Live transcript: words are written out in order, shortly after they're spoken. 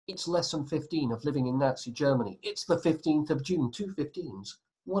It's lesson 15 of living in Nazi Germany. It's the 15th of June, 2 15s,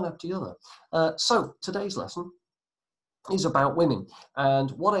 one after the other. So today's lesson is about women.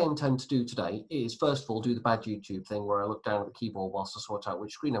 And what I intend to do today is, first of all, do the bad YouTube thing where I look down at the keyboard whilst I sort out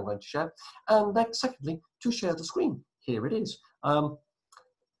which screen I'm going to share. And then, secondly, to share the screen. Here it is.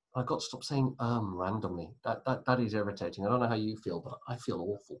 I've got to stop saying randomly. That is irritating. I don't know how you feel, but I feel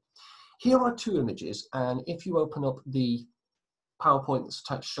awful. Here are two images, and if you open up the PowerPoint that's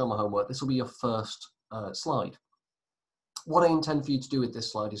attached to Show My Homework, this will be your first slide. What I intend for you to do with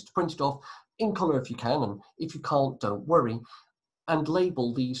this slide is to print it off in colour if you can, and if you can't, don't worry, and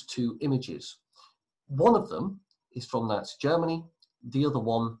label these two images. One of them is from Nazi Germany, the other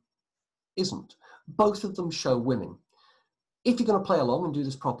one isn't. Both of them show women. If you're going to play along and do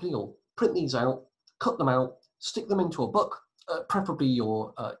this properly, you'll print these out, cut them out, stick them into a book, preferably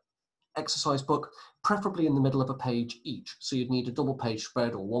your exercise book, preferably in the middle of a page each. So you'd need a double page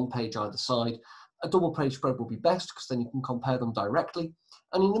spread or one page either side. A double page spread will be best because then you can compare them directly.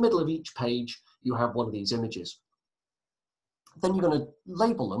 And in the middle of each page, you have one of these images. Then you're going to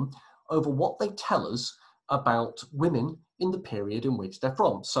label them over what they tell us about women in the period in which they're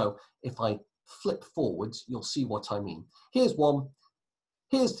from. So if I flip forwards, you'll see what I mean. Here's one,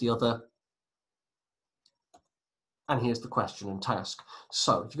 here's the other, and here's the question and task.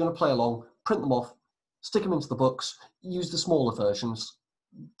 So if you're going to play along, print them off, stick them into the books, use the smaller versions.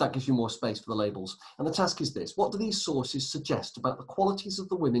 That gives you more space for the labels. And the task is this: what do these sources suggest about the qualities of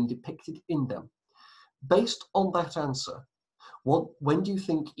the women depicted in them? Based on that answer, when do you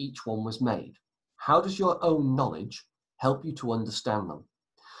think each one was made? How does your own knowledge help you to understand them?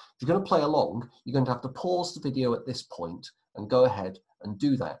 If you're going to play along, you're going to have to pause the video at this point and go ahead and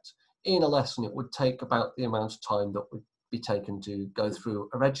do that. In a lesson, it would take about the amount of time that would be taken to go through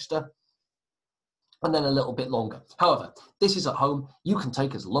a register, and then a little bit longer. However, this is at home. You can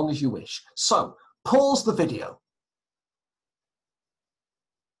take as long as you wish. So pause the video.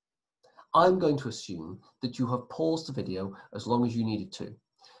 I'm going to assume that you have paused the video as long as you needed to.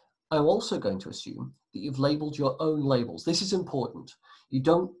 I'm also going to assume that you've labelled your own labels. This is important. You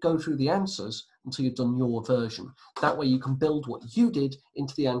don't go through the answers until you've done your version. That way you can build what you did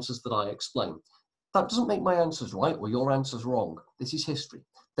into the answers that I explain. That doesn't make my answers right or your answers wrong. This is history.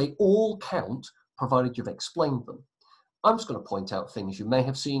 They all count, provided you've explained them. I'm just going to point out things you may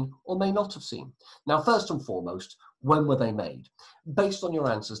have seen or may not have seen. Now, first and foremost, when were they made? Based on your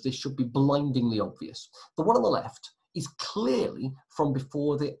answers, this should be blindingly obvious. The one on the left is clearly from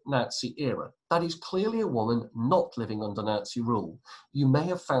before the Nazi era. That is clearly a woman not living under Nazi rule. You may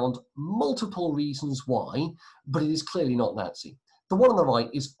have found multiple reasons why, but it is clearly not Nazi. The one on the right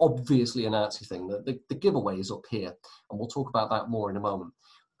is obviously a Nazi thing. The giveaway is up here, and we'll talk about that more in a moment.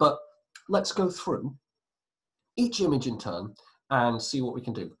 But let's go through each image in turn and see what we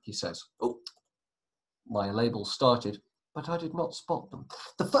can do. He says, oh, my labels started, but I did not spot them.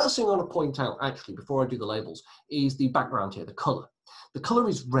 The first thing I want to point out, actually, before I do the labels, is the background here, the colour. The colour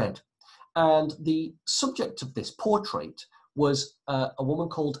is red, and the subject of this portrait was a woman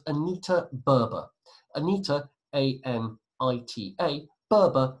called Anita Berber. Anita, A-N-I-T-A,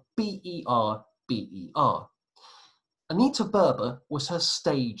 Berber, B-E-R-B-E-R. Anita Berber was her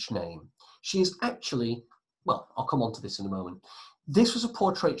stage name. She is actually, well, I'll come on to this in a moment. This was a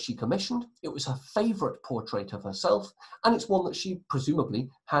portrait she commissioned. It was her favourite portrait of herself, and it's one that she presumably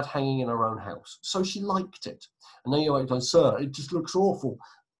had hanging in her own house. So she liked it. And then you're like, sir, it just looks awful.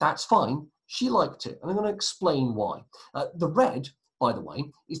 That's fine. She liked it, and I'm going to explain why. The red, by the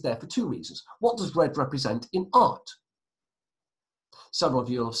way, is there for two reasons. What does red represent in art? Several of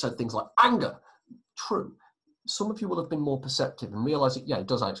you have said things like anger. True. Some of you will have been more perceptive and realise that, yeah, it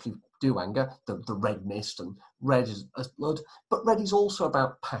does actually do anger, the red mist, and red is as blood, but red is also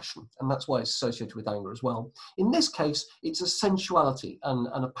about passion, and that's why it's associated with anger as well. In this case, it's a sensuality and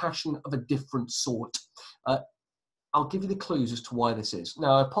a passion of a different sort. I'll give you the clues as to why this is.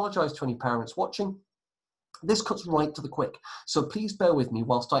 Now, I apologise to any parents watching. This cuts right to the quick, so please bear with me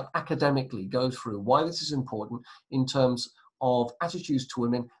whilst I academically go through why this is important in terms of attitudes to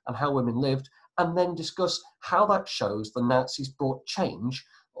women and how women lived, and then discuss how that shows the Nazis brought change,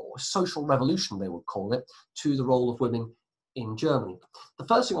 or social revolution they would call it, to the role of women in Germany. The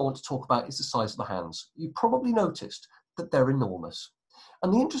first thing I want to talk about is the size of the hands. You probably noticed that they're enormous.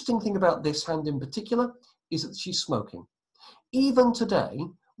 And the interesting thing about this hand in particular is that she's smoking. Even today,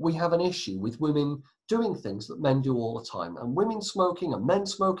 we have an issue with women doing things that men do all the time, and women smoking and men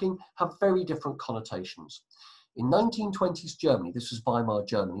smoking have very different connotations. In 1920s Germany, this was Weimar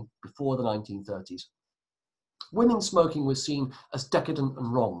Germany, before the 1930s, women smoking was seen as decadent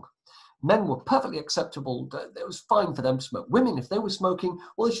and wrong. Men were perfectly acceptable. It was fine for them to smoke. Women, if they were smoking,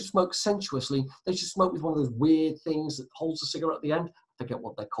 well, they should smoke sensuously. They should smoke with one of those weird things that holds the cigarette at the end. I forget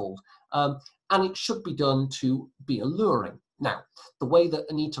what they're called. And it should be done to be alluring. Now, the way that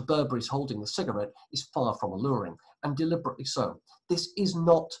Anita Berber is holding the cigarette is far from alluring, and deliberately so. This is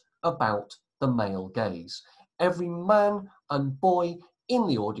not about the male gaze. Every man and boy in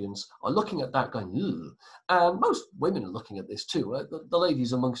the audience are looking at that going, ugh. And most women are looking at this too. The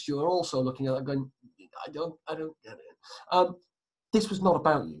ladies amongst you are also looking at that going, I don't get it. This was not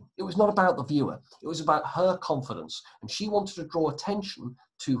about you. It was not about the viewer. It was about her confidence. And she wanted to draw attention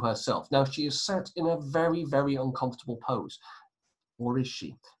to herself. Now, she is sat in a very, very uncomfortable pose. Or is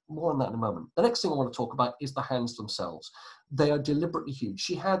she? More on that in a moment. The next thing I want to talk about is the hands themselves. They are deliberately huge.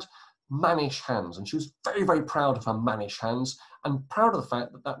 She had mannish hands, and she was very, very proud of her mannish hands, and proud of the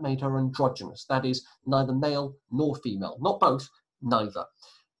fact that that made her androgynous. That is, neither male nor female. Not both, neither.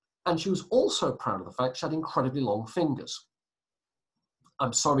 And she was also proud of the fact she had incredibly long fingers.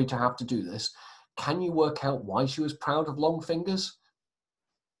 I'm sorry to have to do this. Can you work out why she was proud of long fingers?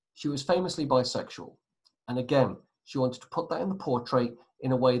 She was famously bisexual. And again, she wanted to put that in the portrait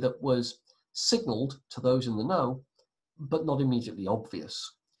in a way that was signalled to those in the know, but not immediately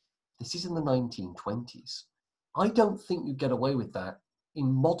obvious. This is in the 1920s. I don't think you get away with that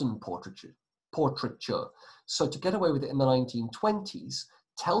in modern portraiture. So to get away with it in the 1920s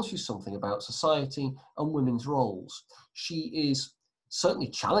tells you something about society and women's roles. She is certainly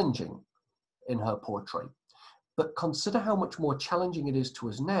challenging in her portrait, but consider how much more challenging it is to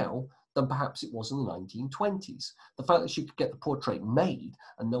us now than perhaps it was in the 1920s. The fact that she could get the portrait made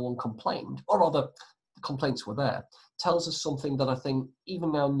and no one complained, or rather, the complaints were there, tells us something that I think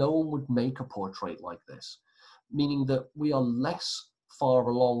even now no one would make a portrait like this, meaning that we are less far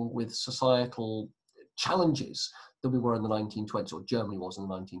along with societal challenges than we were in the 1920s, or Germany was in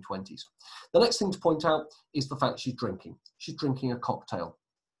the 1920s. The next thing to point out is the fact she's drinking. She's drinking a cocktail.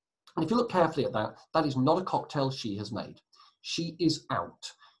 And if you look carefully at that, that is not a cocktail she has made. She is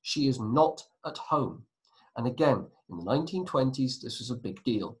out. She is not at home. And again, in the 1920s, this was a big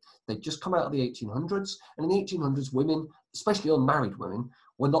deal. They'd just come out of the 1800s, and in the 1800s, women, especially unmarried women,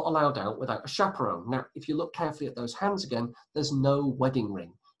 were not allowed out without a chaperone. Now, if you look carefully at those hands again, there's no wedding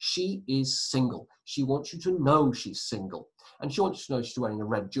ring. She is single. She wants you to know she's single. And she wants you to know she's wearing a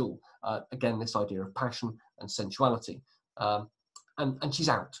red jewel. Again, this idea of passion and sensuality. And she's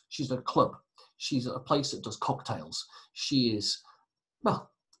out. She's at a club. She's at a place that does cocktails. She is,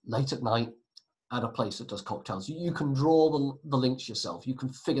 well, late at night at a place that does cocktails. You can draw the links yourself. You can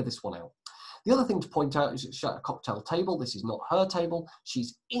figure this one out. The other thing to point out is she's at a cocktail table. This is not her table.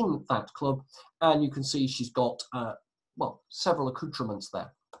 She's in that club. And you can see she's got, well, several accoutrements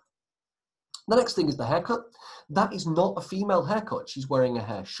there. The next thing is the haircut. That is not a female haircut. She's wearing a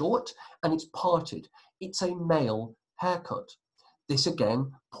hair short and it's parted. It's a male haircut. This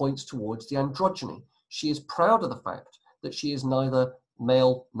again points towards the androgyny. She is proud of the fact that she is neither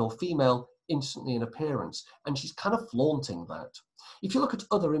male nor female instantly in appearance, and she's kind of flaunting that. If you look at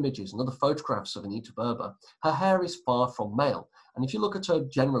other images and other photographs of Anita Berber, her hair is far from male, and if you look at her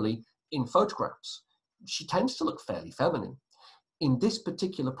generally in photographs, she tends to look fairly feminine. In this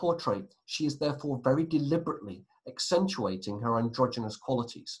particular portrait, she is therefore very deliberately accentuating her androgynous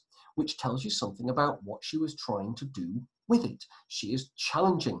qualities, which tells you something about what she was trying to do with it. She is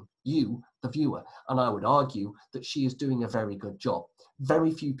challenging you, the viewer, and I would argue that she is doing a very good job.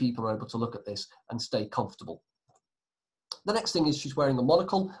 Very few people are able to look at this and stay comfortable. The next thing is she's wearing a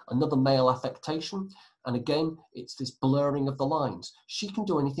monocle, another male affectation, and again, it's this blurring of the lines. She can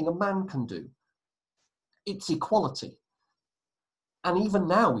do anything a man can do. It's equality. And even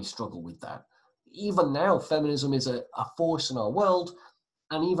now we struggle with that. Even now, feminism is a force in our world,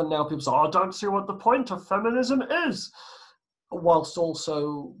 and even now people say, oh, I don't see what the point of feminism is, whilst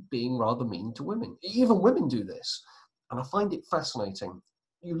also being rather mean to women. Even women do this, and I find it fascinating.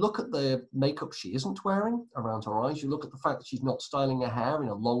 You look at the makeup she isn't wearing around her eyes, you look at the fact that she's not styling her hair in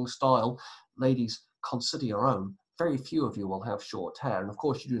a long style. Ladies, consider your own. Very few of you will have short hair, and of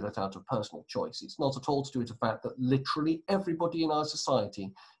course you do that out of personal choice. It's not at all to do with the fact that literally everybody in our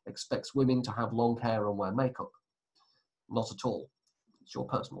society expects women to have long hair and wear makeup. Not at all. It's your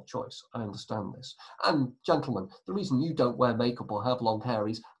personal choice. I understand this. And gentlemen, the reason you don't wear makeup or have long hair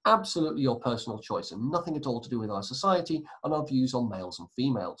is absolutely your personal choice and nothing at all to do with our society and our views on males and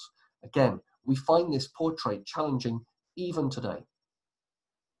females. Again, we find this portrait challenging even today.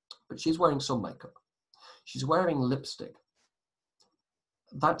 But she's wearing some makeup. She's wearing lipstick.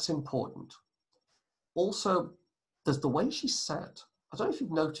 That's important. Also, there's the way she sat. I don't know if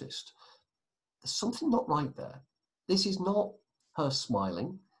you've noticed. There's something not right there. This is not her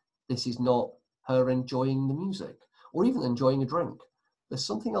smiling. This is not her enjoying the music or even enjoying a drink. There's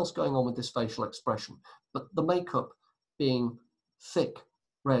something else going on with this facial expression, but the makeup being thick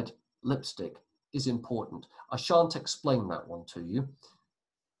red lipstick is important. I shan't explain that one to you,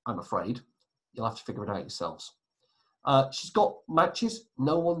 I'm afraid. You'll have to figure it out yourselves. She's got matches.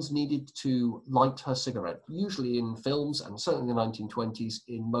 No one's needed to light her cigarette. Usually in films, and certainly in the 1920s,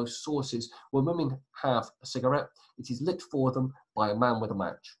 in most sources, when women have a cigarette, it is lit for them by a man with a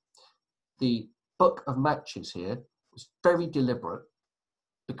match. The book of matches here was very deliberate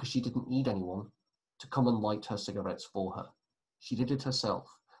because she didn't need anyone to come and light her cigarettes for her. She did it herself.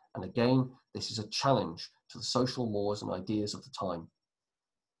 And again, this is a challenge to the social mores and ideas of the time.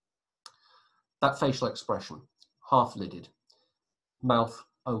 That facial expression, half-lidded, mouth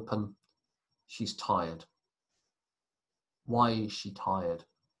open, she's tired. Why is she tired?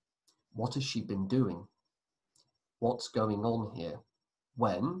 What has she been doing? What's going on here?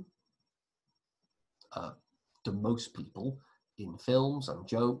 When do most people in films and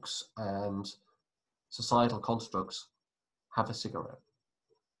jokes and societal constructs have a cigarette?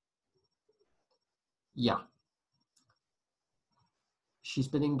 Yeah. She's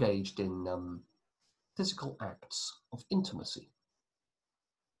been engaged in physical acts of intimacy.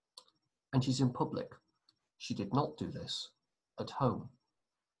 And she's in public. She did not do this at home.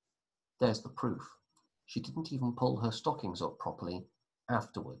 There's the proof. She didn't even pull her stockings up properly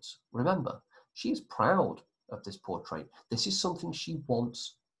afterwards. Remember, she is proud of this portrait. This is something she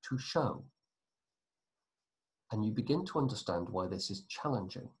wants to show. And you begin to understand why this is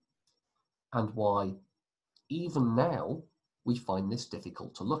challenging and why even now we find this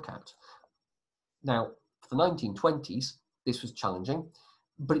difficult to look at. Now, for the 1920s, this was challenging,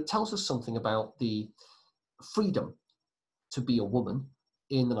 but it tells us something about the freedom to be a woman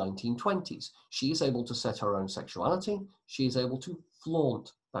in the 1920s. She is able to set her own sexuality. She is able to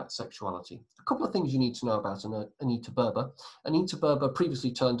flaunt that sexuality. A couple of things you need to know about Anita Berber. Anita Berber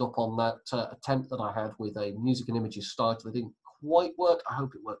previously turned up on that attempt that I had with a music and images start that didn't quite work. I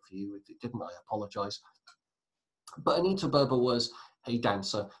hope it worked for you. If it didn't, I apologize. But Anita Berber was a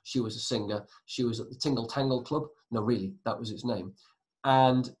dancer. She was a singer. She was at the Tingle Tangle Club. No, really, that was its name.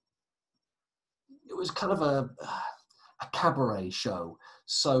 And it was kind of a cabaret show.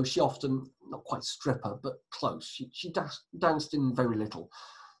 So she often, not quite stripper, but close. She danced in very little.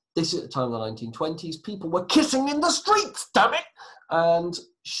 This is at the time of the 1920s. People were kissing in the streets, damn it! And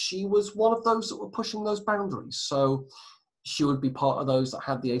she was one of those that were pushing those boundaries. So she would be part of those that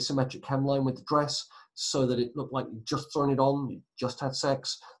had the asymmetric hemline with the dress so that it looked like you'd just thrown it on, you just had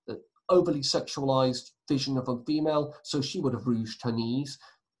sex, the overly sexualized vision of a female. So she would have rouged her knees,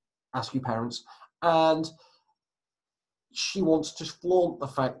 ask your parents, and she wants to flaunt the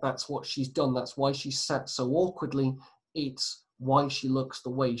fact that's what she's done. That's why she's sat so awkwardly. It's why she looks the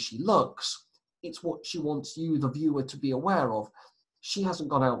way she looks. It's what she wants you, the viewer, to be aware of. She hasn't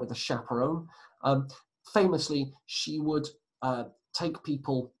gone out with a chaperone. Famously, she would take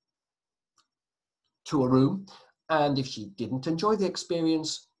people to a room, and if she didn't enjoy the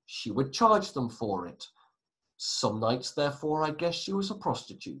experience, she would charge them for it. Some nights, therefore, I guess she was a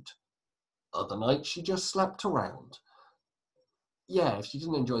prostitute. Other nights, she just slept around. Yeah, if she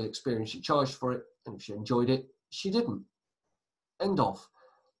didn't enjoy the experience, she charged for it, and if she enjoyed it, she didn't. End of.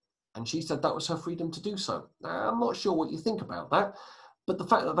 And she said that was her freedom to do so. Now, I'm not sure what you think about that, but the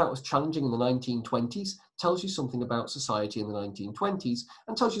fact that that was challenging in the 1920s tells you something about society in the 1920s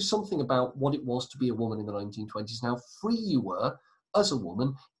and tells you something about what it was to be a woman in the 1920s and how free you were as a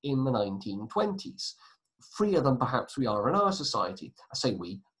woman in the 1920s. Freer than perhaps we are in our society. I say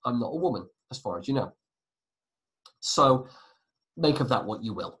we, I'm not a woman, as far as you know. So make of that what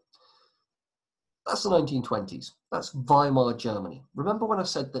you will. That's the 1920s. That's Weimar Germany. Remember when I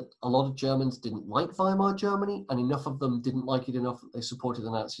said that a lot of Germans didn't like Weimar Germany and enough of them didn't like it enough that they supported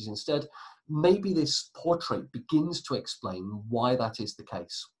the Nazis instead? Maybe this portrait begins to explain why that is the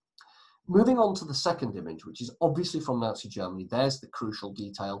case. Moving on to the second image, which is obviously from Nazi Germany, there's the crucial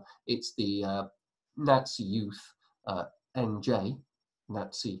detail. It's the Nazi youth, NJ,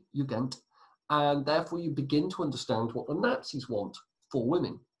 Nazi Jugend, and therefore you begin to understand what the Nazis want for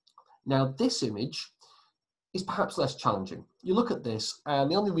women. Now, this image is perhaps less challenging. You look at this,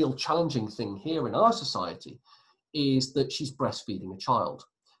 and the only real challenging thing here in our society is that she's breastfeeding a child.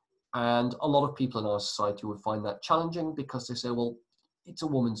 And a lot of people in our society would find that challenging because they say, well, it's a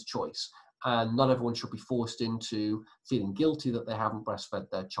woman's choice, and not everyone should be forced into feeling guilty that they haven't breastfed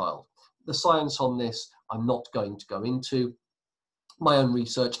their child. The science on this, I'm not going to go into. My own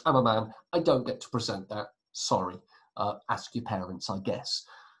research, I'm a man, I don't get to present that. Sorry. Ask your parents, I guess.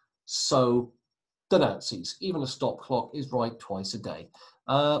 So the Nazis, even a stop clock is right twice a day.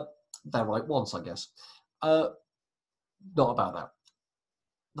 they're right ones, I guess. Not about that.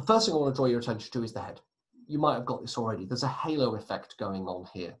 The first thing I want to draw your attention to is the head. You might have got this already. There's a halo effect going on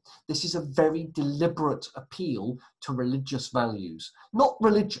here. This is a very deliberate appeal to religious values. Not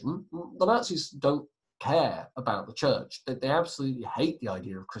religion. The Nazis don't care about the church. They absolutely hate the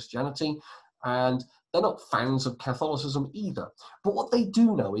idea of Christianity, and they're not fans of Catholicism either. But what they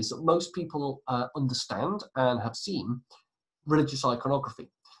do know is that most people understand and have seen religious iconography.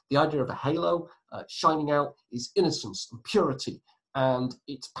 The idea of a halo shining out is innocence and purity, and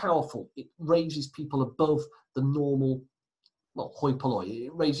it's powerful. It raises people above the normal, well, hoi polloi.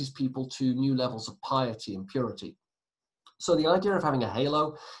 It raises people to new levels of piety and purity. So the idea of having a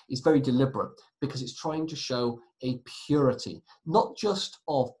halo is very deliberate because it's trying to show a purity, not just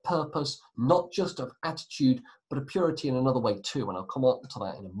of purpose, not just of attitude, but a purity in another way too. And I'll come on to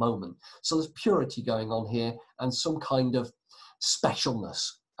that in a moment. So there's purity going on here and some kind of specialness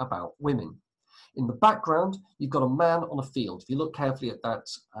about women. In the background, you've got a man on a field. If you look carefully at that,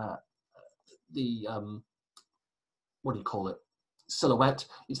 what do you call it? Silhouette.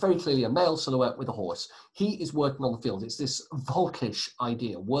 It's very clearly a male silhouette with a horse. He is working on the field. It's this Volkish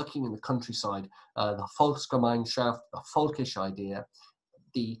idea, working in the countryside, the Volksgemeinschaft, the Volkish idea,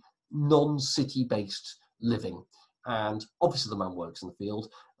 the non-city-based living. And obviously the man works in the field.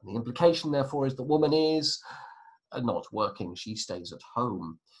 And the implication, therefore, is the woman is not working. She stays at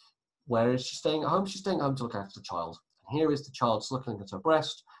home. Where is she staying at home? She's staying at home to look after the child. And here is the child looking at her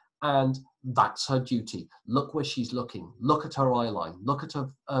breast, and that's her duty. Look where she's looking. Look at her eye line. Look at her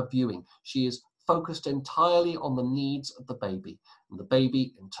viewing. She is focused entirely on the needs of the baby. And the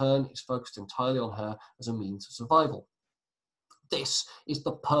baby, in turn, is focused entirely on her as a means of survival. This is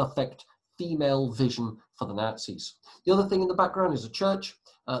the perfect female vision for the Nazis. The other thing in the background is a church.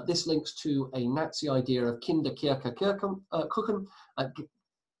 This links to a Nazi idea of Kinderkirche Kuchen.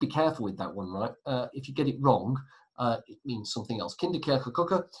 Be careful with that one, right? If you get it wrong, it means something else. Kinderkirche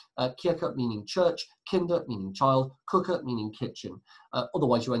Kuche, Kirche meaning church, Kinder meaning child, Kuche meaning kitchen.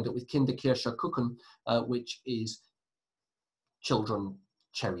 Otherwise, you end up with Kinderkirche Kuchen, which is children,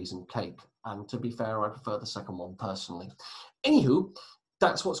 cherries, and cake. And to be fair, I prefer the second one personally. Anywho,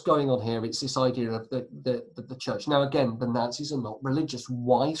 that's what's going on here. It's this idea of the church. Now, again, the Nazis are not religious.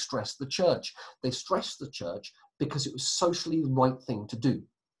 Why stress the church? They stress the church because it was socially the right thing to do.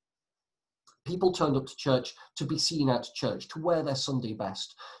 People turned up to church to be seen at church, to wear their Sunday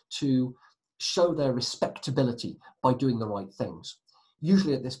best, to show their respectability by doing the right things.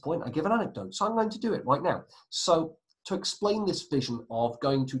 Usually at this point, I give an anecdote, so I'm going to do it right now. So to explain this vision of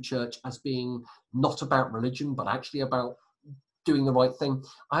going to church as being not about religion, but actually about doing the right thing,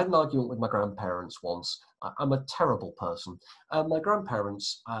 I had an argument with my grandparents once. I'm a terrible person. My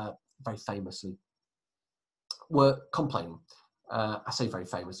grandparents, very famously, were complaining. I say very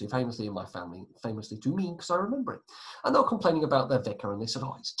famously in my family, famously to me, because I remember it. And they were complaining about their vicar, and they said,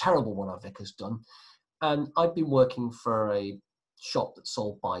 oh, it's terrible what our vicar's done. And I'd been working for a shop that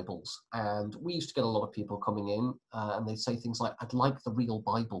sold Bibles, and we used to get a lot of people coming in, and they'd say things like, I'd like the real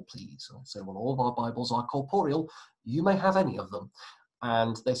Bible, please. And I'd say, well, all of our Bibles are corporeal. You may have any of them.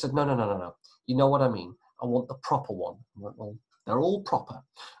 And they said, no. You know what I mean? I want the proper one. I went, well, they're all proper.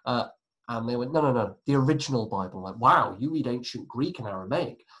 And they went, no, the original Bible. I'm like, wow, you read ancient Greek and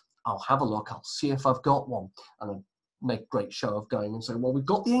Aramaic. I'll have a look. I'll see if I've got one. And I'd make a great show of going and saying, well, we've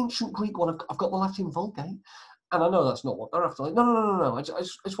got the ancient Greek one. I've got the Latin Vulgate. And I know that's not what they're after. Like, no. I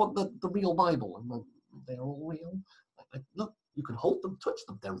just want the real Bible. And like, they're all real. Like, look, you can hold them, touch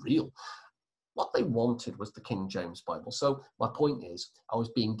them. They're real. What they wanted was the King James Bible. So my point is, I was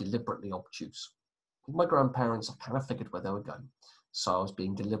being deliberately obtuse. With my grandparents, I kind of figured where they were going. So I was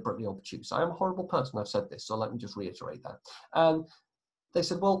being deliberately obtuse. I am a horrible person, I've said this, so let me just reiterate that. And they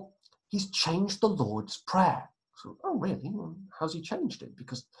said, well, he's changed the Lord's Prayer. So, oh, really? How's he changed it?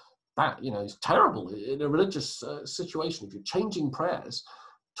 Because that, is terrible in a religious situation. If you're changing prayers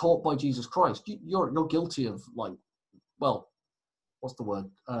taught by Jesus Christ, you're guilty of, like, well, what's the word?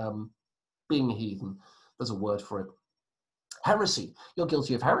 Being a heathen. There's a word for it. Heresy. You're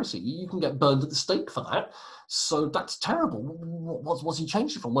guilty of heresy. You can get burned at the stake for that. So that's terrible. What's he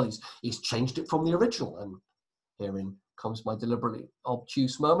changed it from? Well, he's changed it from the original. And herein comes my deliberately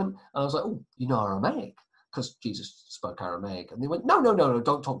obtuse moment. And I was like, oh, you know Aramaic? Because Jesus spoke Aramaic. And they went, no,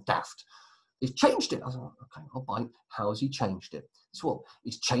 don't talk daft. He's changed it. I was like, okay, I'll bite. How has he changed it? So, well,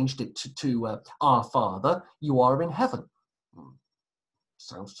 he's changed it to Our Father, you are in heaven.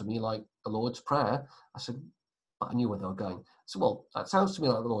 Sounds to me like the Lord's Prayer. I said, but I knew where they were going. So, well, that sounds to me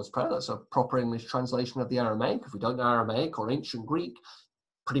like the Lord's Prayer. That's a proper English translation of the Aramaic. If we don't know Aramaic or ancient Greek,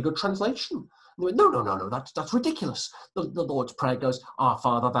 pretty good translation. And they went, no, that's ridiculous. The Lord's Prayer goes, Our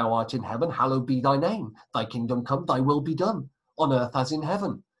Father, thou art in heaven, hallowed be thy name. Thy kingdom come, thy will be done, on earth as in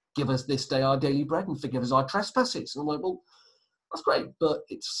heaven. Give us this day our daily bread and forgive us our trespasses. And I'm like, well, that's great, but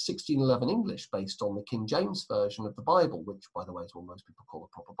it's 1611 English based on the King James version of the Bible, which, by the way, is what most people call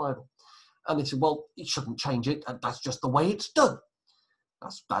a proper Bible. And they said, well, it shouldn't change it. That's just the way it's done.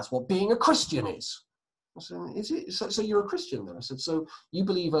 That's what being a Christian is. I said, is it? So you're a Christian then? I said, so you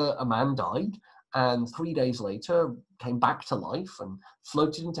believe a man died and 3 days later came back to life and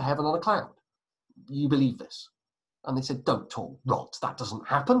floated into heaven on a cloud. You believe this? And they said, don't talk rot. That doesn't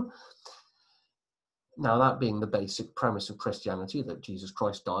happen. Now, that being the basic premise of Christianity, that Jesus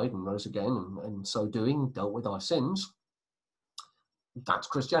Christ died and rose again, and so doing dealt with our sins, that's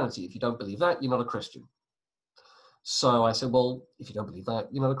Christianity. If you don't believe that, you're not a Christian. So I said, well, if you don't believe that,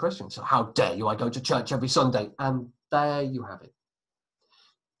 you're not a Christian. So how dare you? I go to church every Sunday. And there you have it.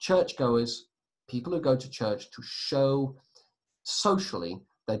 Churchgoers, people who go to church to show socially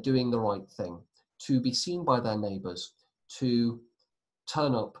they're doing the right thing, to be seen by their neighbours, to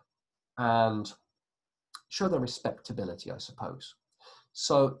turn up and show their respectability, I suppose.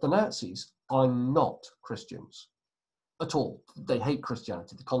 So the Nazis are not Christians at all. They hate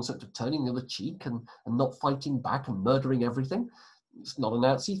Christianity. The concept of turning the other cheek and not fighting back and murdering everything, it's not a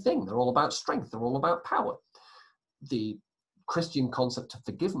Nazi thing. They're all about strength. They're all about power. The Christian concept of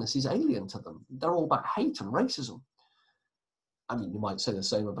forgiveness is alien to them. They're all about hate and racism. I mean, you might say the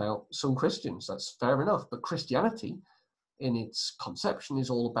same about some Christians. That's fair enough. But Christianity, in its conception, is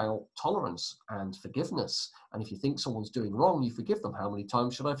all about tolerance and forgiveness. And if you think someone's doing wrong, you forgive them. How many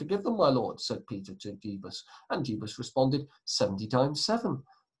times should I forgive them, my Lord? Said Peter to Jebus. And Jebus responded, 70 times 7.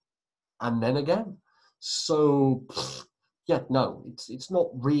 And then again. So, yeah, no, it's not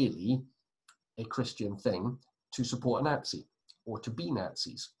really a Christian thing to support a Nazi or to be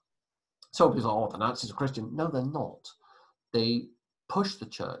Nazis. So people say, oh, the Nazis are Christian. No, they're not. They push the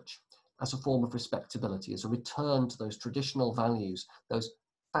church as a form of respectability, as a return to those traditional values, those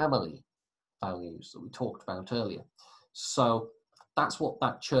family values that we talked about earlier. So that's what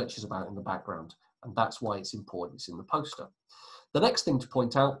that church is about in the background, and that's why it's important. It's in the poster. The next thing to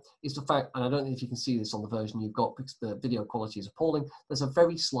point out is the fact, and I don't know if you can see this on the version you've got because the video quality is appalling, there's a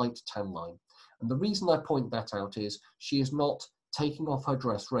very slight tan line. And the reason I point that out is she is not taking off her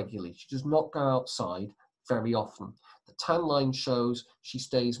dress regularly. She does not go outside very often. The tan line shows she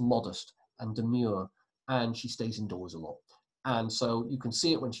stays modest and demure, and she stays indoors a lot. And so you can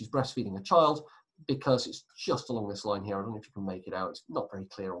see it when she's breastfeeding a child, because it's just along this line here. I don't know if you can make it out. It's not very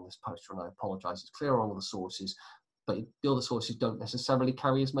clear on this poster, and I apologize. It's clear on all the sources, but the other sources don't necessarily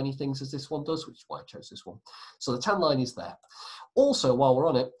carry as many things as this one does, which is why I chose this one. So the tan line is there. Also, while we're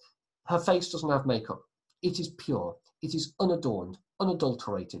on it, her face doesn't have makeup. It is pure. It is unadorned,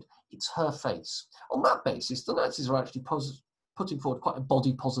 unadulterated. It's her face. On that basis, the Nazis are actually putting forward quite a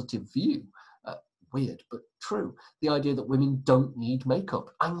body positive view. Weird, but true. The idea that women don't need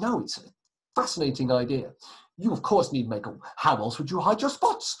makeup. I know, it's a fascinating idea. You, of course, need makeup. How else would you hide your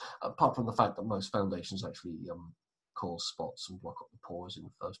spots? Apart from the fact that most foundations actually cause spots and block up the pores in the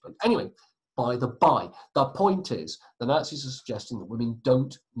first place. Anyway, by the by, the point is the Nazis are suggesting that women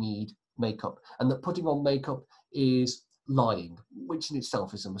don't need makeup, and that putting on makeup is lying, which in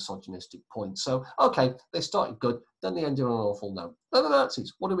itself is a misogynistic point. So, okay, they started good, then they ended on an awful note. They're the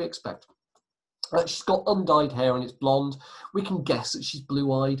Nazis. What do we expect? She's got undyed hair and it's blonde. We can guess that she's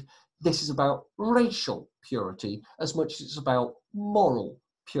blue-eyed. This is about racial purity as much as it's about moral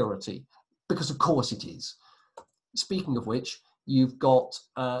purity, because of course it is. Speaking of which, you've got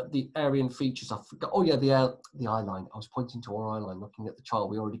the Aryan features. I forgot. Oh yeah, the eyeline. I was pointing to her eyeline, looking at the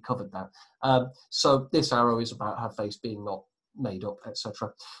child. We already covered that. So this arrow is about her face being not made up,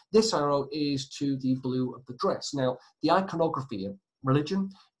 etc. This arrow is to the blue of the dress. Now, the iconography of religion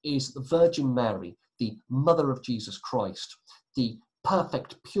is the Virgin Mary, the mother of Jesus Christ, the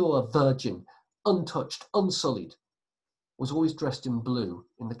perfect, pure virgin, untouched, unsullied, was always dressed in blue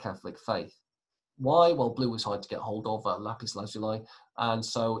in the Catholic faith. Why? Well, blue was hard to get hold of, lapis lazuli, and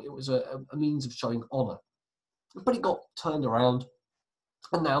so it was a means of showing honour. But it got turned around,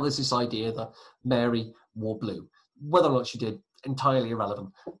 and now there's this idea that Mary wore blue. Whether or not she did, entirely irrelevant.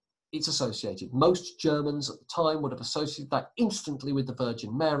 It's associated. Most Germans at the time would have associated that instantly with the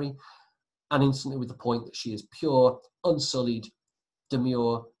Virgin Mary, and instantly with the point that she is pure, unsullied,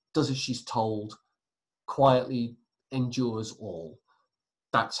 demure, does as she's told, quietly endures all.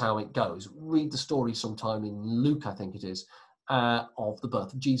 That's how it goes. Read the story sometime in Luke, I think it is, of the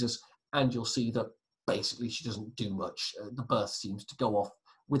birth of Jesus, and you'll see that basically she doesn't do much. The birth seems to go off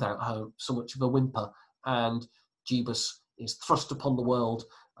without her so much of a whimper, and Jebus is thrust upon the world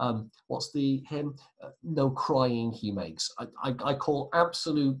What's the hymn? No crying he makes. I call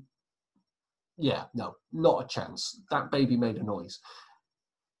absolute, yeah, no, not a chance. That baby made a noise.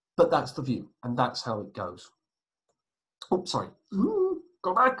 But that's the view, and that's how it goes. Oh, sorry.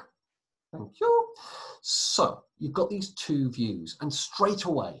 Go back. Thank you. So you've got these two views, and straight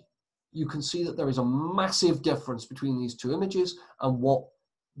away you can see that there is a massive difference between these two images and what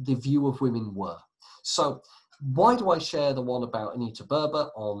the view of women were. So why do I share the one about Anita Berber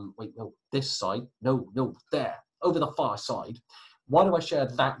on, wait, no, this side? No, there, over the far side. Why do I share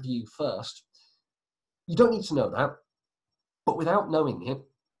that view first? You don't need to know that, but without knowing it,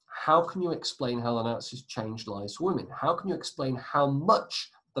 how can you explain how the Nazis changed lives for women? How can you explain how much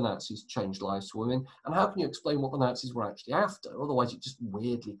the Nazis changed lives for women? And how can you explain what the Nazis were actually after? Otherwise, it just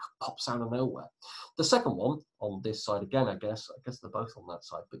weirdly pops out of nowhere. The second one, on this side again, I guess they're both on that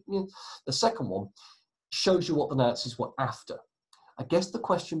side, but the second one shows you what the Nazis were after. I guess the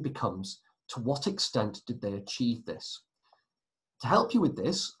question becomes, to what extent did they achieve this? To help you with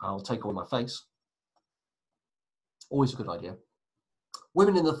this, I'll take away my face. Always a good idea.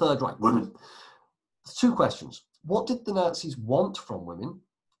 Women in the Third Reich. Women. Two questions. What did the Nazis want from women,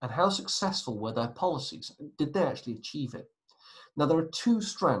 and how successful were their policies? Did they actually achieve it? Now, there are two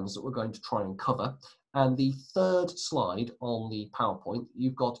strands that we're going to try and cover, and the third slide on the PowerPoint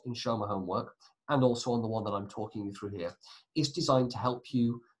you've got in Show My Homework, and also on the one that I'm talking you through here, is designed to help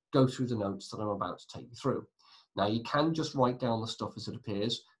you go through the notes that I'm about to take you through. Now, you can just write down the stuff as it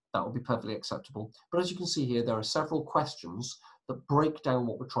appears. That will be perfectly acceptable. But as you can see here, there are several questions that break down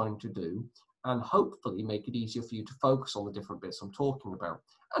what we're trying to do and hopefully make it easier for you to focus on the different bits I'm talking about.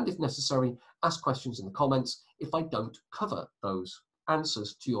 And if necessary, ask questions in the comments if I don't cover those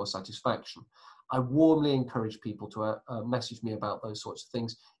answers to your satisfaction. I warmly encourage people to message me about those sorts of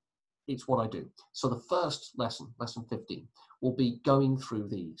things. It's what I do. So the first lesson, lesson 15, will be going through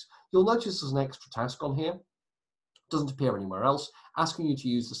these. You'll notice there's an extra task on here. Doesn't appear anywhere else, asking you to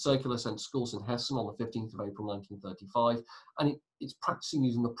use the circular sent to schools in Hessen on the 15th of April 1935, and it's practicing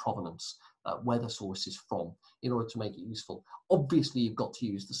using the provenance, where the source is from, in order to make it useful. Obviously, you've got to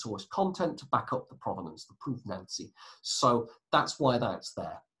use the source content to back up the provenance, the provenancy. So that's why that's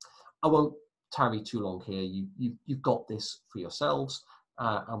there. I won't tarry too long here. You've got this for yourselves,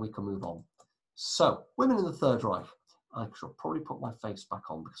 and we can move on. So, women in the Third Reich. I should probably put my face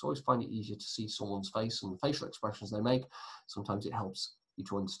back on because I always find it easier to see someone's face and the facial expressions they make. Sometimes it helps you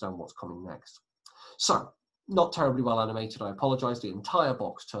to understand what's coming next. So, not terribly well animated, I apologize. The entire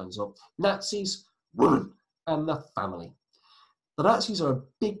box turns up. Nazis, women, and the family. The Nazis are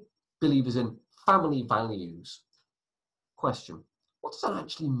big believers in family values. Question, what does that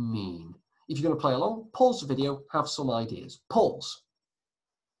actually mean? If you're going to play along, pause the video, have some ideas. Pause.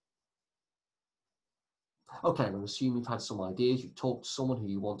 Okay, I'm going to assume you've had some ideas. You've talked to someone who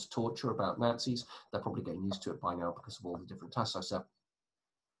you want to torture about Nazis. They're probably getting used to it by now because of all the different tasks I set.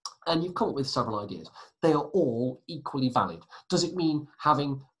 And you've come up with several ideas. They are all equally valid. Does it mean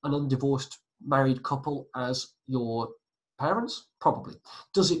having an undivorced married couple as your parents? Probably.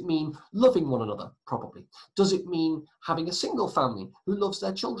 Does it mean loving one another? Probably. Does it mean having a single family who loves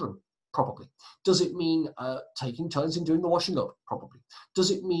their children? Probably. Does it mean taking turns in doing the washing up? Probably.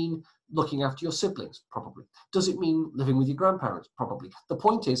 Does it mean looking after your siblings? Probably. Does it mean living with your grandparents? Probably. The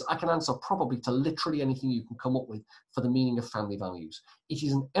point is, I can answer probably to literally anything you can come up with for the meaning of family values. It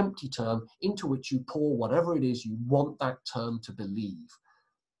is an empty term into which you pour whatever it is you want that term to believe.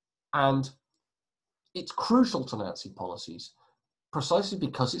 And it's crucial to Nazi policies, precisely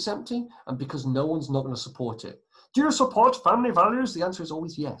because it's empty and because no one's not going to support it. Do you support family values? The answer is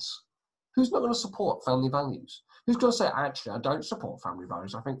always yes. Who's not going to support family values? Who's going to say, actually, I don't support family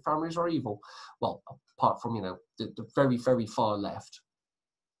values. I think families are evil. Well, apart from, the very, very far left.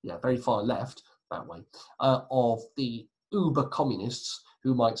 Yeah, very far left, that way, of the uber communists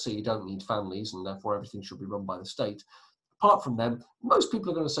who might say you don't need families and therefore everything should be run by the state. Apart from them, most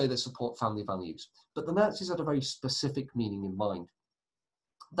people are going to say they support family values. But the Nazis had a very specific meaning in mind.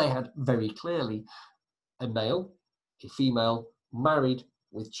 They had very clearly a male, a female, married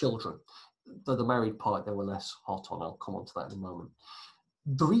with children. Though the married part they were less hot on. I'll come on to that in a moment.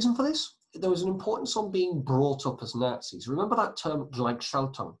 The reason for this, there was an importance on being brought up as Nazis. Remember that term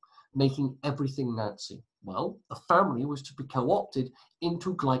Gleichschaltung, making everything Nazi? Well, the family was to be co-opted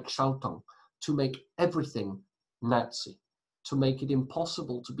into Gleichschaltung, to make everything Nazi, to make it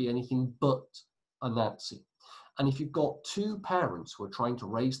impossible to be anything but a Nazi. And if you've got two parents who are trying to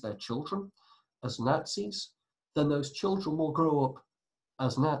raise their children as Nazis, then those children will grow up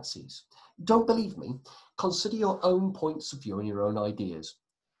as Nazis. Don't believe me? Consider your own points of view and your own ideas.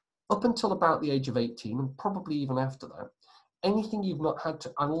 Up until about the age of 18, and probably even after that, anything you've not had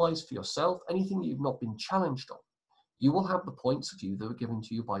to analyze for yourself, anything you've not been challenged on, you will have the points of view that were given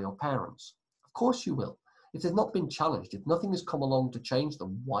to you by your parents. Of course you will. If they've not been challenged, if nothing has come along to change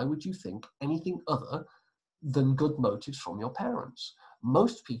them, why would you think anything other than good motives from your parents?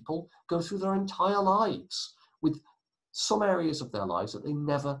 Most people go through their entire lives with some areas of their lives that they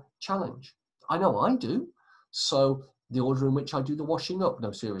never challenge. I know I do. So the order in which I do the washing up,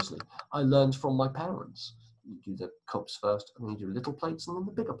 no, seriously, I learned from my parents. You do the cups first, and then you do little plates, and then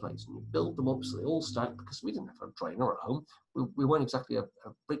the bigger plates, and you build them up so they all stack, because we didn't have a drainer at home. We weren't exactly a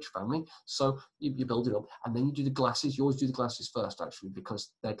rich family, so you build it up, and then you do the glasses. You always do the glasses first, actually,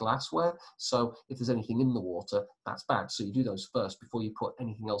 because they're glassware, so if there's anything in the water, that's bad. So you do those first before you put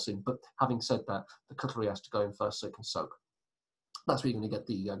anything else in. But having said that, the cutlery has to go in first so it can soak. That's where you're going to get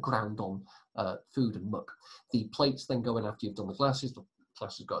the ground on food and muck. The plates then go in after you've done the glasses. The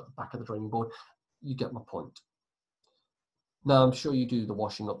glasses go at the back of the draining board. You get my point. Now, I'm sure you do the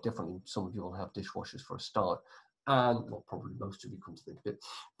washing up differently. Some of you will have dishwashers for a start. And, well, probably most of you, come to think of it.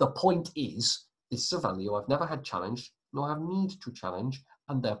 The point is, this is a value I've never had challenged, nor have need to challenge,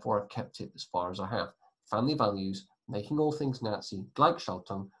 and therefore I've kept it as far as I have. Family values, making all things Nazi,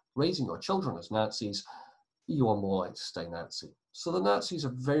 Gleichschaltung, raising your children as Nazis, you are more likely to stay Nazi. So the Nazis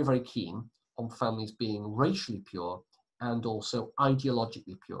are very, very keen on families being racially pure and also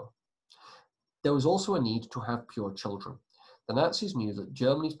ideologically pure. There was also a need to have pure children. The Nazis knew that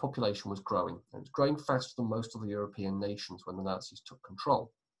Germany's population was growing, and it was growing faster than most of the European nations when the Nazis took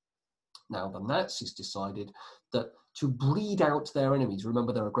control. Now, the Nazis decided that to breed out their enemies,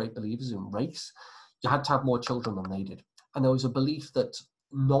 remember they were great believers in race, you had to have more children than they did. And there was a belief that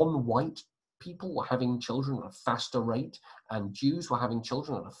non-white people were having children at a faster rate, and Jews were having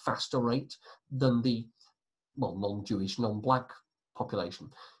children at a faster rate than the, well, non-Jewish, non-black population.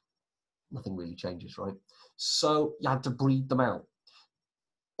 Nothing really changes, right? So you had to breed them out.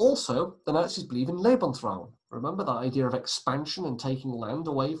 Also, the Nazis believe in Lebensraum. Remember that idea of expansion and taking land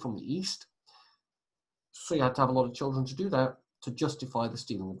away from the east? So you had to have a lot of children to do that, to justify the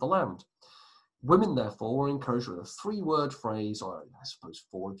stealing of the land. Women, therefore, were encouraged with a three-word phrase, or I suppose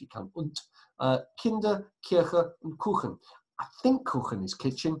four if you can, Kinder, Kirche, and Kuchen. I think Kuchen is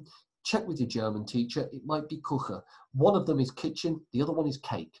kitchen. Check with your German teacher. It might be Kuche. One of them is kitchen, the other one is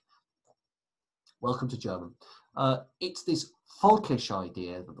cake. Welcome to German. It's this folkish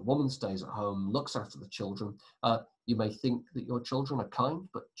idea that the woman stays at home, looks after the children. You may think that your children are kind,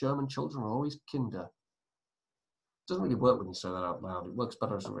 but German children are always Kinder. It doesn't really work when you say that out loud. It works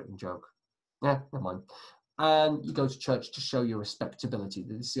better as a written joke. Yeah, never mind. And you go to church to show your respectability.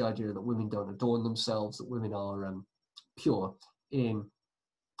 This is the idea that women don't adorn themselves, that women are pure in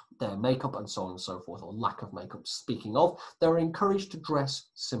their makeup and so on and so forth, or lack of makeup. Speaking of, they're encouraged to dress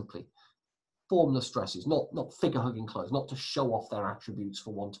simply. Formless dresses, not figure-hugging clothes, not to show off their attributes,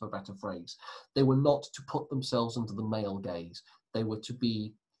 for want of a better phrase. They were not to put themselves under the male gaze. They were to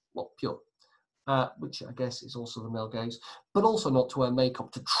be, well, pure, which I guess is also the male gaze, but also not to wear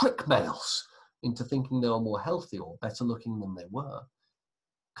makeup to trick males into thinking they were more healthy or better looking than they were.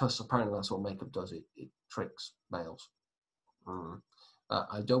 Because apparently that's what makeup does. It tricks males.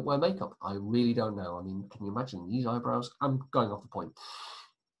 I don't wear makeup. I really don't know. I mean, can you imagine these eyebrows? I'm going off the point.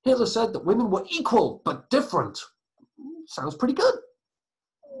 Hitler said that women were equal, but different. Sounds pretty good.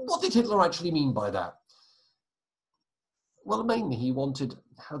 What did Hitler actually mean by that? Well, mainly he wanted,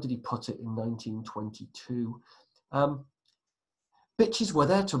 how did he put it in 1922? Bitches were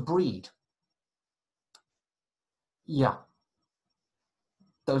there to breed. Yeah.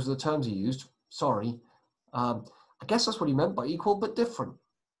 Those are the terms he used. Sorry. I guess that's what he meant by equal, but different.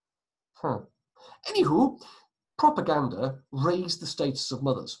 Anywho, propaganda raised the status of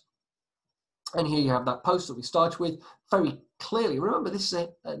mothers. And here you have that poster that we started with very clearly. Remember, this is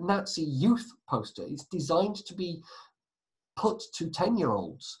a Nazi youth poster. It's designed to be put to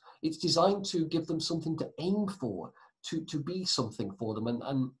 10-year-olds. It's designed to give them something to aim for, to be something for them.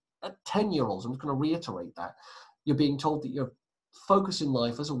 And at 10-year-olds, I'm just going to reiterate that, you're being told that your focus in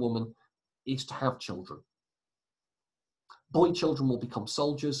life as a woman is to have children. Boy children will become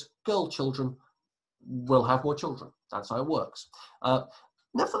soldiers. Girl children will have more children. That's how it works.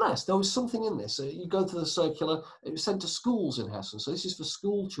 Nevertheless, there was something in this. You go to the circular, it was sent to schools in Hessen. So this is for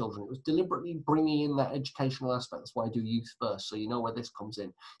school children. It was deliberately bringing in that educational aspect. That's why I do youth first, so you know where this comes in.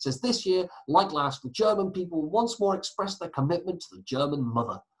 It says, this year, like last, the German people will once more express their commitment to the German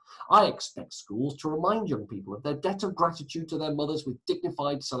mother. I expect schools to remind young people of their debt of gratitude to their mothers with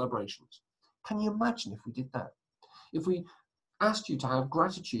dignified celebrations. Can you imagine if we did that? If we asked you to have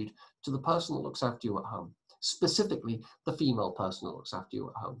gratitude to the person that looks after you at home, specifically the female person that looks after you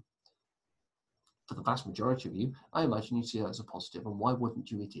at home. for the vast majority of you, I imagine you see that as a positive, and why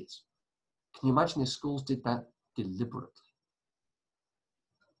wouldn't you? It is. Can you imagine if schools did that deliberately?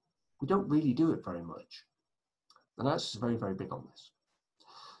 We don't really do it very much. The Nazis are very, very big on this.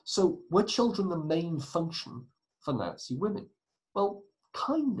 So were children the main function for Nazi women? Well,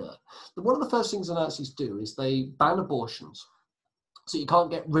 kinda. One of the first things the Nazis do is they ban abortions. So you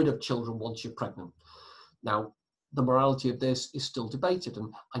can't get rid of children once you're pregnant. Now, the morality of this is still debated,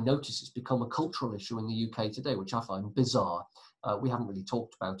 and I notice it's become a cultural issue in the UK today, which I find bizarre. We haven't really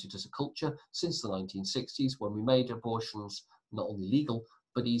talked about it as a culture since the 1960s, when we made abortions not only legal,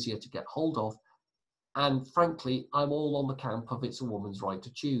 but easier to get hold of. And frankly, I'm all on the camp of it's a woman's right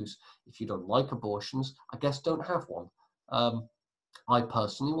to choose. If you don't like abortions, I guess don't have one. I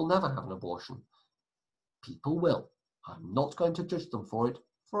personally will never have an abortion. People will. I'm not going to judge them for it,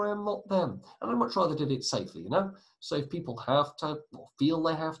 for I am not them. And I'd much rather did it safely, you know? So if people have to, or feel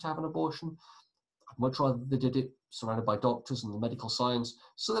they have to have an abortion, I'd much rather they did it surrounded by doctors and the medical science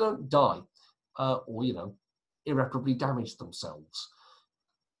so they don't die, or, you know, irreparably damage themselves.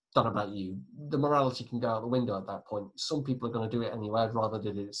 Don't know about you. The morality can go out the window at that point. Some people are going to do it anyway. I'd rather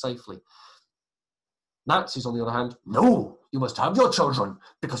did it safely. Nazis, on the other hand, no, you must have your children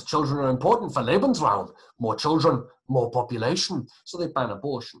because children are important for Lebensraum. More children, more population. So they ban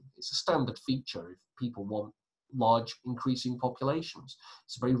abortion. It's a standard feature if people want large increasing populations.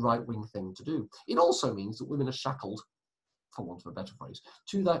 It's a very right-wing thing to do. It also means that women are shackled, for want of a better phrase,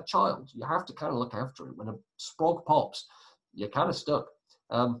 to that child. You have to kind of look after it. When a sprog pops, you're kind of stuck.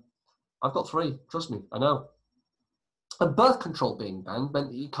 I've got 3, trust me, I know. And birth control being banned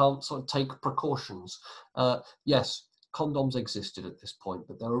meant that you can't sort of take precautions. Yes, condoms existed at this point,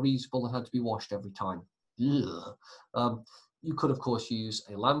 but they were reusable and had to be washed every time. You could, of course, use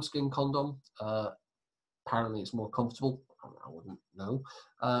a lambskin condom. Apparently it's more comfortable. I wouldn't know.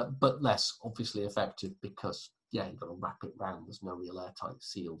 But less obviously effective because, yeah, you've got to wrap it round. There's no real airtight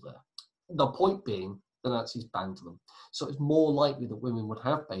seal there. The point being, the Nazis banned them. So it's more likely that women would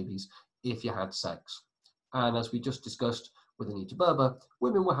have babies if you had sex. And as we just discussed with Anita Berber,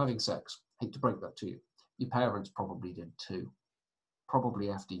 women were having sex. Hate to break that to you. Your parents probably did too. Probably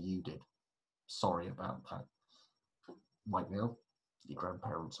after you did. Sorry about that. Right now, your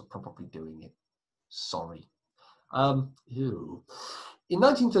grandparents are probably doing it. Sorry. Ew. In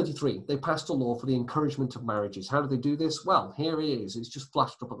 1933, they passed a law for the encouragement of marriages. How do they do this? Well, here it is. It's just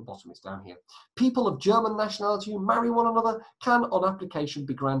flashed up at the bottom. It's down here. People of German nationality who marry one another can, on application,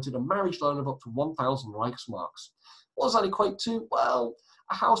 be granted a marriage loan of up to 1,000 Reichsmarks. What does that equate to? Well,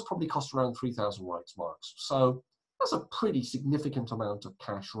 a house probably costs around 3,000 Reichsmarks. So that's a pretty significant amount of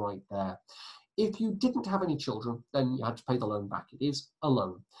cash right there. If you didn't have any children, then you had to pay the loan back. It is a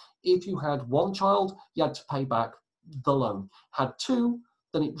loan. If you had 1 child, you had to pay back the loan. Had 2,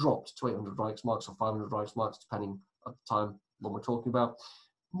 then it dropped to 800 Reichsmarks or 500 Reichsmarks, depending at the time when we're talking about.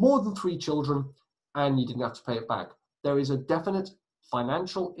 More than 3 children, and you didn't have to pay it back. There is a definite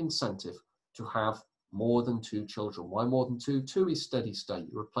financial incentive to have more than 2 children. Why more than 2? 2 is steady state.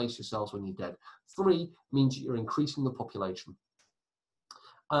 You replace yourselves when you're dead. 3 means that you're increasing the population.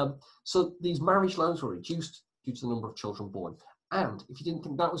 So these marriage loans were reduced due to the number of children born. And if you didn't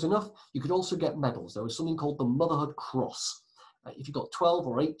think that was enough, you could also get medals. There was something called the Motherhood Cross. If you got 12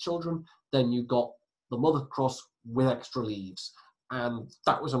 or 8 children, then you got the Motherhood Cross with extra leaves. And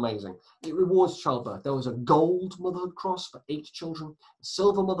that was amazing. It rewards childbirth. There was a gold Motherhood Cross for 8 children, a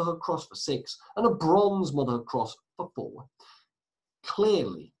silver Motherhood Cross for 6, and a bronze Motherhood Cross for 4.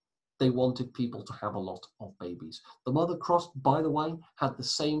 Clearly, they wanted people to have a lot of babies. The Mother Cross, by the way, had the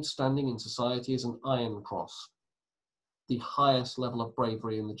same standing in society as an Iron Cross, the highest level of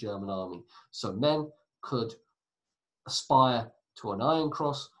bravery in the German army. So men could aspire to an Iron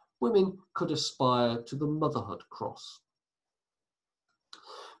Cross, women could aspire to the Motherhood Cross.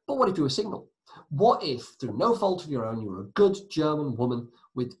 But what if you were single? What if, through no fault of your own, you were a good German woman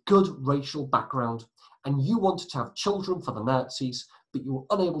with good racial background and you wanted to have children for the Nazis, but you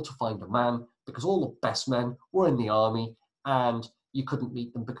were unable to find a man because all the best men were in the army and you couldn't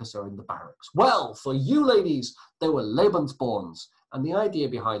meet them because they're in the barracks? Well, for you ladies, they were Lebensborns. And the idea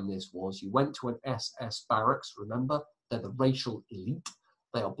behind this was you went to an SS barracks. Remember, they're the racial elite.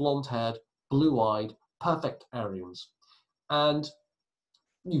 They are blonde-haired, blue-eyed, perfect Aryans. And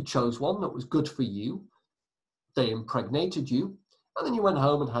you chose one that was good for you. They impregnated you. And then you went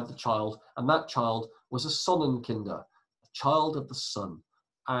home and had the child. And that child was a Sonnenkinder, child of the sun,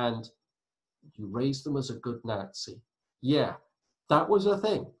 and you raised them as a good Nazi. Yeah, that was a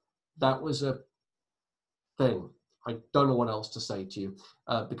thing. That was a thing. I don't know what else to say to you,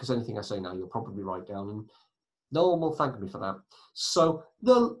 because anything I say now you'll probably write down, and No one will thank me for that. So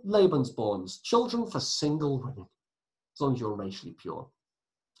the Lebensborns, children for single women, as long as you're racially pure.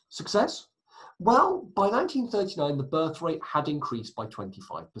 Success? Well, by 1939, the birth rate had increased by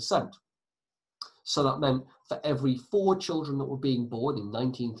 25%. So that meant for every 4 children that were being born in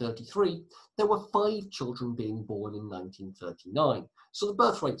 1933, there were 5 children being born in 1939. So the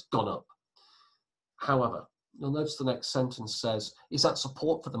birth rate's gone up. However, you'll notice the next sentence says, is that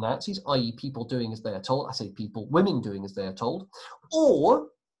support for the Nazis, i.e. people doing as they are told? I say people, women doing as they are told. Or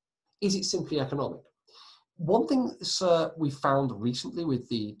is it simply economic? One thing we found recently with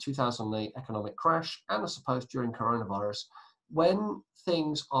the 2008 economic crash, and I suppose during coronavirus, when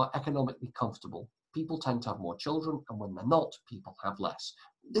things are economically comfortable, people tend to have more children, and when they're not, people have less.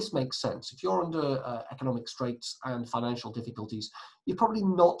 This makes sense. If you're under economic straits and financial difficulties, you're probably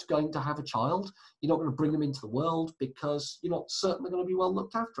not going to have a child. You're not going to bring them into the world because you're not certainly going to be well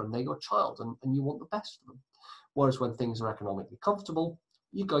looked after, and they're your child, and you want the best for them. Whereas when things are economically comfortable,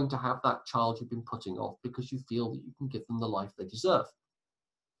 you're going to have that child you've been putting off because you feel that you can give them the life they deserve.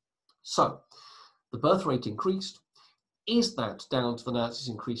 So the birth rate increased. Is that down to the Nazis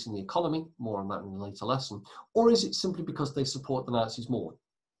increasing the economy? More on that in a later lesson. Or is it simply because they support the Nazis more?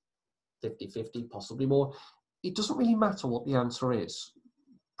 50-50, possibly more. It doesn't really matter what the answer is.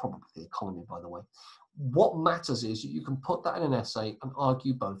 Probably the economy, by the way. What matters is that you can put that in an essay and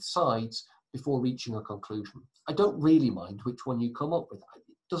argue both sides before reaching a conclusion. I don't really mind which one you come up with.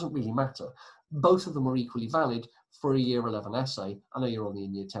 It doesn't really matter. Both of them are equally valid for a year 11 essay. I know you're only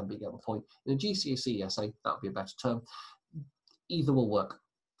in year 10, but you get the point. In a GCSE essay, that would be a better term. Either will work.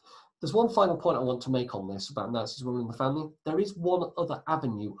 There's one final point I want to make on this about Nazis, women in the family. There is one other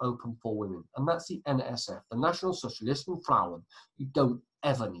avenue open for women, and that's the NSF, the National Socialisten Frauen. You don't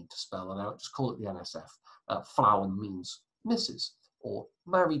ever need to spell that out, just call it the NSF. Frauen means Mrs. or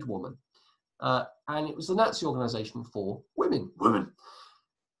married woman. And it was the Nazi organization for women.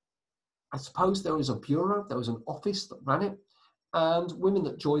 I suppose there was a bureau, there was an office that ran it, and women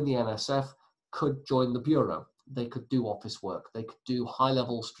that joined the NSF could join the bureau. They could do office work, they could do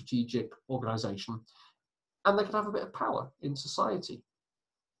high-level strategic organization, and they could have a bit of power in society.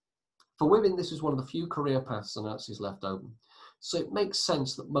 For women, this is one of the few career paths the Nazis left open. So it makes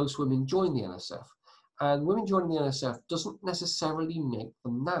sense that most women join the NSF. And women joining the NSF doesn't necessarily make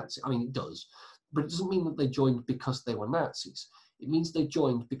them Nazis. I mean, it does, but it doesn't mean that they joined because they were Nazis. It means they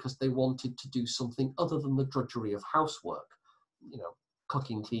joined because they wanted to do something other than the drudgery of housework. You know,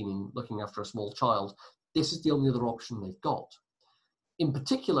 cooking, cleaning, looking after a small child. This is the only other option they've got. In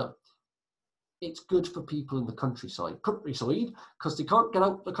particular, it's good for people in the countryside, because they can't get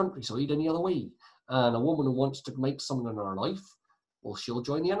out the countryside any other way. And a woman who wants to make something in her life, well, she'll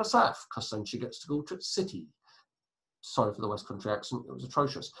join the NSF, because then she gets to go to the city. Sorry for the West Country accent, it was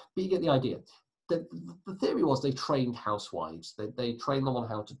atrocious. But you get the idea. The theory was they trained housewives. They trained them on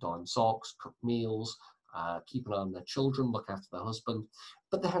how to darn socks, cook meals, keep an eye on their children, look after their husband.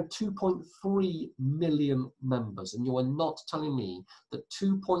 But they had 2.3 million members, and you are not telling me that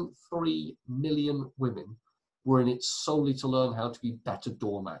 2.3 million women were in it solely to learn how to be better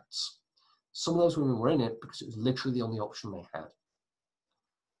doormats. Some of those women were in it because it was literally the only option they had.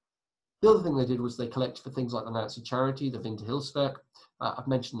 The other thing they did was they collected for things like the Nazi charity, the Winterhilfswerk. I've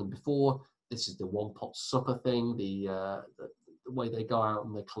mentioned them before. This is the one-pot supper thing, the way they go out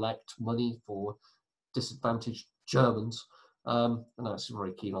and they collect money for disadvantaged Germans. And I was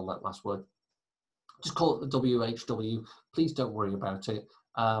very keen on that last word. Just call it the WHW. Please don't worry about it.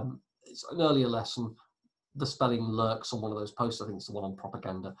 It's an earlier lesson. The spelling lurks on one of those posts. I think it's the one on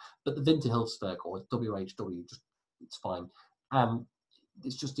propaganda. But the Winterhilfswerk or WHW, it's fine.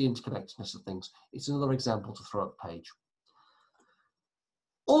 It's just the interconnectedness of things. It's another example to throw up the page.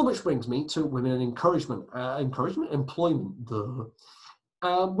 All of which brings me to women and employment.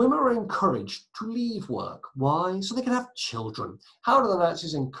 Women are encouraged to leave work. Why? So they can have children. How do the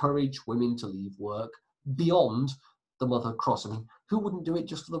Nazis encourage women to leave work beyond the Mother Cross? I mean, who wouldn't do it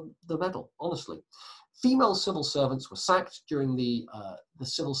just for the medal, honestly? Female civil servants were sacked during the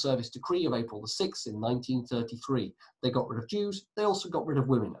Civil Service Decree of April the 6th in 1933. They got rid of Jews. They also got rid of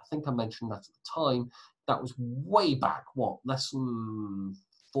women. I think I mentioned that at the time. That was way back, lesson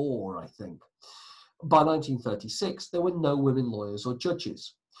 4, I think. By 1936, there were no women lawyers or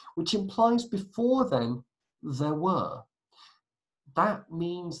judges, which implies before then there were. That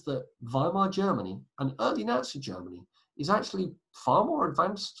means that Weimar Germany and early Nazi Germany is actually far more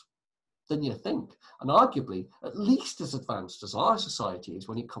advanced than you think, and arguably at least as advanced as our society is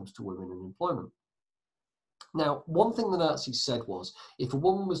when it comes to women in employment. Now, one thing the Nazis said was, if a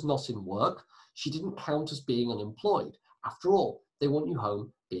woman was not in work, she didn't count as being unemployed. After all, they want you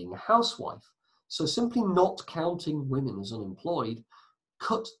home being a housewife. So simply not counting women as unemployed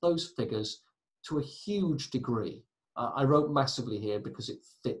cut those figures to a huge degree. I wrote massively here because it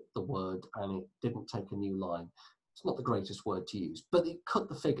fit the word and it didn't take a new line. It's not the greatest word to use, but it cut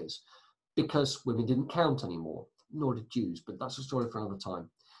the figures because women didn't count anymore, nor did Jews, but that's a story for another time.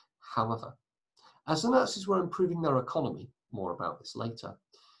 However, as the Nazis were improving their economy, more about this later,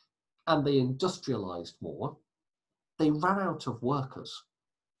 and they industrialized more, they ran out of workers.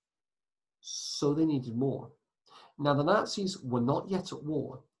 So they needed more. Now, the Nazis were not yet at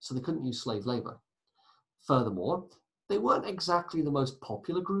war, so they couldn't use slave labor. Furthermore, they weren't exactly the most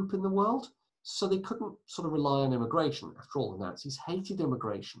popular group in the world, so they couldn't sort of rely on immigration. After all, the Nazis hated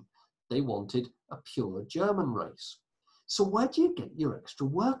immigration. They wanted a pure German race. So where do you get your extra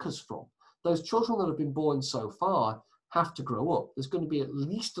workers from? Those children that have been born so far have to grow up. There's going to be at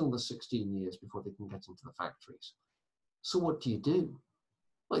least another 16 years before they can get into the factories. So what do?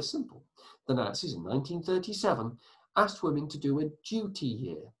 Well, it's simple. The Nazis in 1937 asked women to do a duty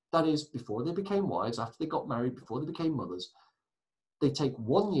year. That is, before they became wives, after they got married, before they became mothers, they take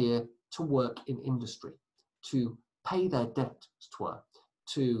 1 year to work in industry, to pay their debt, as it were,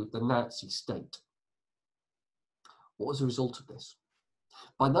 to the Nazi state. What was the result of this?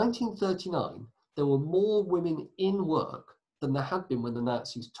 By 1939, there were more women in work than there had been when the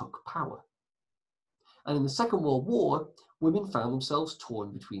Nazis took power. And in the Second World War, women found themselves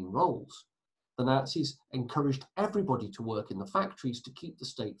torn between roles. The Nazis encouraged everybody to work in the factories to keep the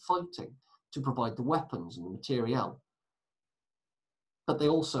state fighting, to provide the weapons and the materiel. But they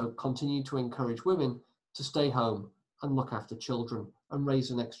also continued to encourage women to stay home and look after children and raise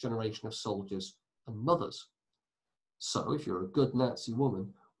the next generation of soldiers and mothers. So if you're a good Nazi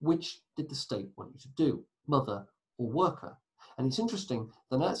woman, which did the state want you to do, mother or worker? And it's interesting,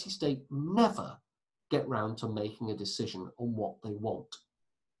 the Nazi state never get round to making a decision on what they want.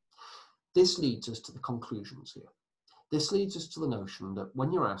 This leads us to the conclusions here. This leads us to the notion that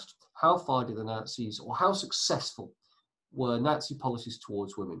when you're asked how far did the Nazis, or how successful were Nazi policies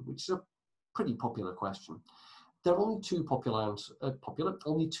towards women, which is a pretty popular question, there are only two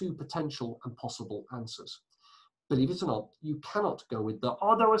only two potential and possible answers. Believe it or not, you cannot go with the,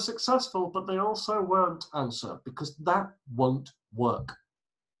 oh, they were successful, but they also weren't answer, because that won't work.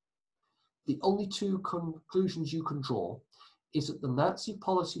 The only two conclusions you can draw is that the Nazi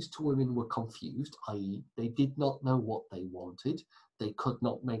policies to women were confused, i.e. they did not know what they wanted. They could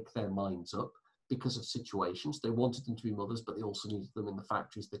not make their minds up because of situations. They wanted them to be mothers, but they also needed them in the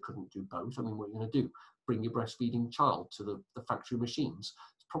factories. They couldn't do both. I mean, what are you going to do? Bring your breastfeeding child to the factory machines?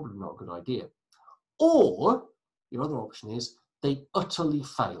 It's probably not a good idea. Or your other option is they utterly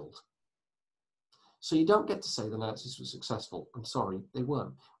failed. So you don't get to say the Nazis were successful. I'm sorry, they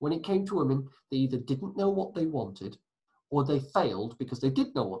weren't. When it came to women, they either didn't know what they wanted, or they failed because they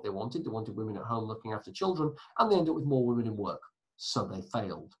did know what they wanted. They wanted women at home looking after children, and they ended up with more women in work. So they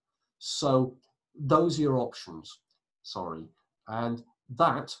failed. So those are your options. Sorry. And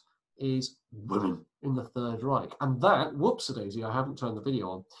that is women in the Third Reich. And that, whoops-a-daisy, I haven't turned the video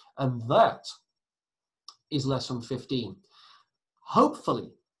on. And that is lesson 15. Hopefully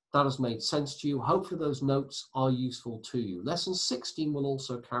that has made sense to you. Hopefully those notes are useful to you. Lesson 16 will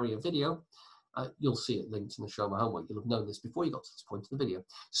also carry a video. You'll see it linked in the Show My Homework. You'll have known this before you got to this point of the video.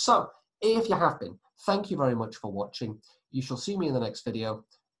 So if you have been, thank you very much for watching. You shall see me in the next video,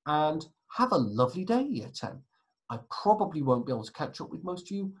 and have a lovely day, Year 10. I probably won't be able to catch up with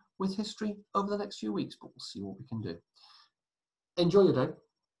most of you with history over the next few weeks, but we'll see what we can do. Enjoy your day.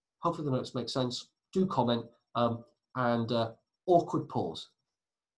 Hopefully the notes make sense. Do comment, and awkward pause.